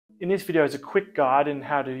In this video is a quick guide in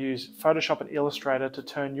how to use Photoshop and Illustrator to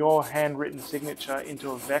turn your handwritten signature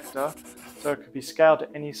into a vector so it could be scaled to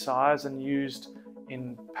any size and used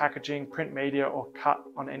in packaging, print media, or cut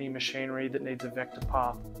on any machinery that needs a vector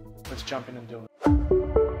path. Let's jump in and do it.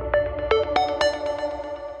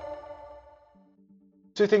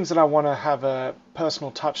 Two things that I want to have a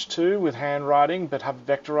personal touch to with handwriting but have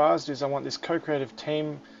vectorized is I want this co-creative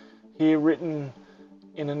team here written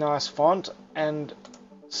in a nice font, and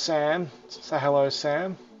Sam, say hello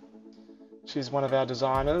Sam, she's one of our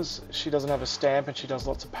designers. She doesn't have a stamp and she does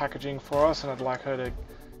lots of packaging for us, and I'd like her to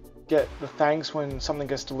get the thanks when something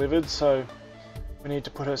gets delivered, so we need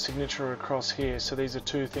to put her signature across here. So these are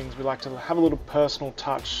two things we like to have a little personal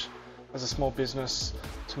touch as a small business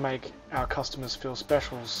to make our customers feel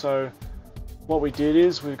special. So what we did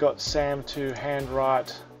is we got Sam to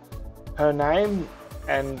handwrite her name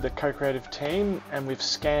and the co-creative team, and we've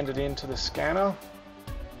scanned it into the scanner,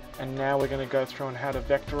 and now we're going to go through on how to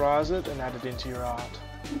vectorize it and add it into your art.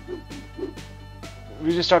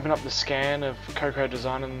 We just open up the scan of co-creative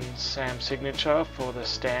design and Sam's signature for the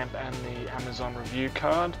stamp and the Amazon review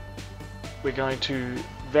card. We're going to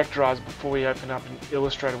vectorize. Before we open up in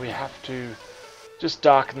Illustrator, we have to just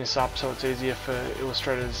darken this up so it's easier for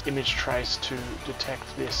Illustrator's image trace to detect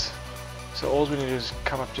this. So all we need to do is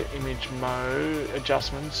come up to image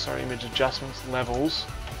adjustments, levels,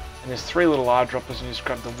 and there's three little eyedroppers, and you just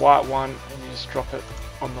grab the white one and you just drop it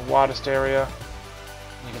on the widest area.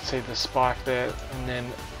 You can see the spike there, and then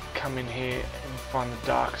come in here and find the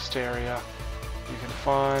darkest area you can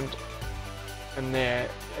find, and there,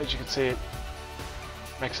 as you can see, it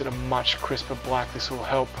makes it a much crisper black. This will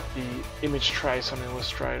help the image trace on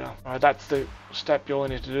Illustrator. Alright, that's the step you all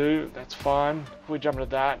need to do. That's fine. Before we jump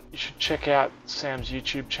into that, you should check out Sam's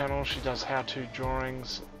YouTube channel. She does how-to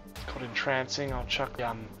drawings. It's called Entrancing. I'll chuck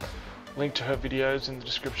the link to her videos in the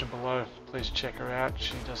description below. Please check her out.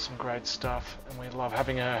 She does some great stuff, and we love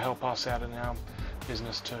having her help us out in our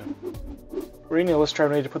business too. We're in Illustrator.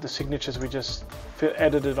 We need to put the signatures we just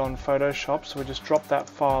edited on Photoshop, so we just drop that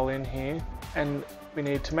file in here, and we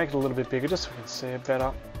need to make it a little bit bigger just so we can see it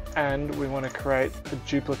better, and we want to create a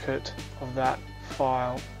duplicate of that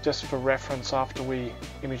file just for reference after we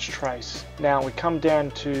image trace. Now we come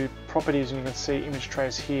down to properties and you can see image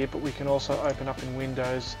trace here, but we can also open up in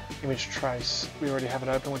Windows image trace. We already have it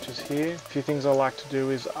open, which is here. A few things I like to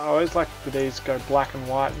do is I always like with these go black and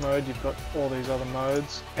white mode. You've got all these other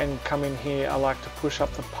modes, and come in here. I like to push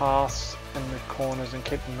up the paths and the corners and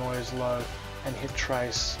keep the noise low and hit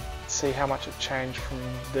trace. See how much it changed from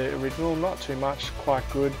the original. Not too much, quite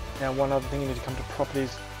good. Now one other thing, you need to come to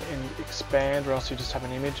properties and expand, or else you just have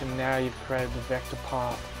an image, and now you've created the vector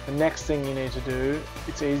path. The next thing you need to do,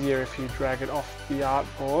 it's easier if you drag it off the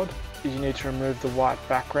artboard, is you need to remove the white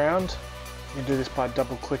background. You can do this by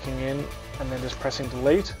double clicking in and then just pressing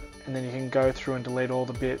delete, and then you can go through and delete all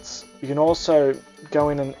the bits. You can also go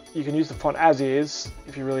in and you can use the font as is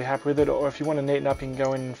if you're really happy with it, or if you want to neaten up, you can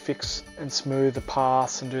go in and fix and smooth the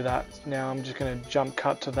paths and do that. Now I'm just going to jump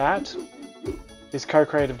cut to that. Is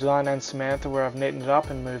co-creative design and Samantha, where I've neatened it up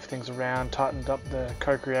and moved things around, tightened up the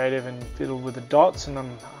co-creative and fiddled with the dots, and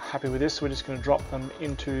I'm happy with this. So we're just going to drop them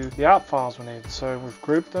into the art files we need. So we've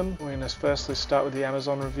grouped them. We're going to firstly start with the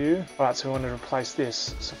Amazon review. Alright, so we want to replace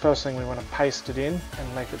this. So first thing, we want to paste it in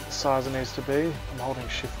and make it the size it needs to be. I'm holding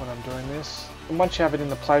shift when I'm doing this. And once you have it in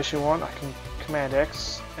the place you want, I can Command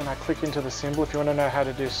X and I click into the symbol. If you want to know how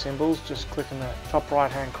to do symbols, just click in the top right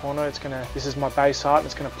hand corner. This is my base art, and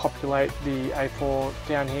it's going to populate the A4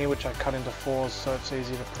 down here, which I cut into 4s so it's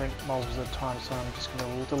easy to print multiples at a time. So I'm just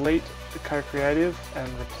going to delete the co-creative and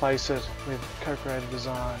replace it with co-creative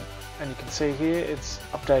design. And you can see here it's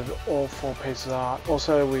updated all 4 pieces of art.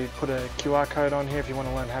 Also, we put a QR code on here if you want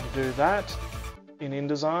to learn how to do that in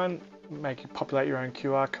InDesign. Populate your own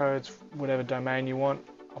QR codes, whatever domain you want.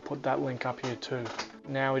 I'll put that link up here too.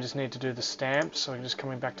 Now we just need to do the stamp, so we're just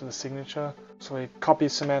coming back to the signature. So we copy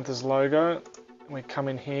Samantha's logo, and we come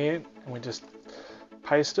in here and we just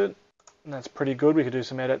paste it, and that's pretty good. We could do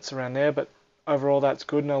some edits around there, but overall that's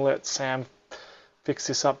good, and I'll let Sam fix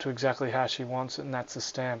this up to exactly how she wants it, and that's the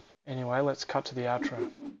stamp. Anyway, let's cut to the outro.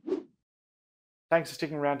 Thanks for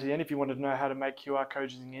sticking around to the end. If you wanted to know how to make QR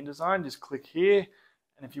codes using InDesign, just click here.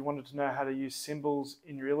 And if you wanted to know how to use symbols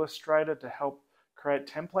in your Illustrator to help create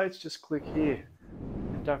templates, just click here.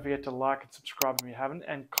 And don't forget to like and subscribe if you haven't,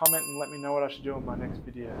 and comment and let me know what I should do in my next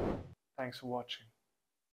video. Thanks for watching.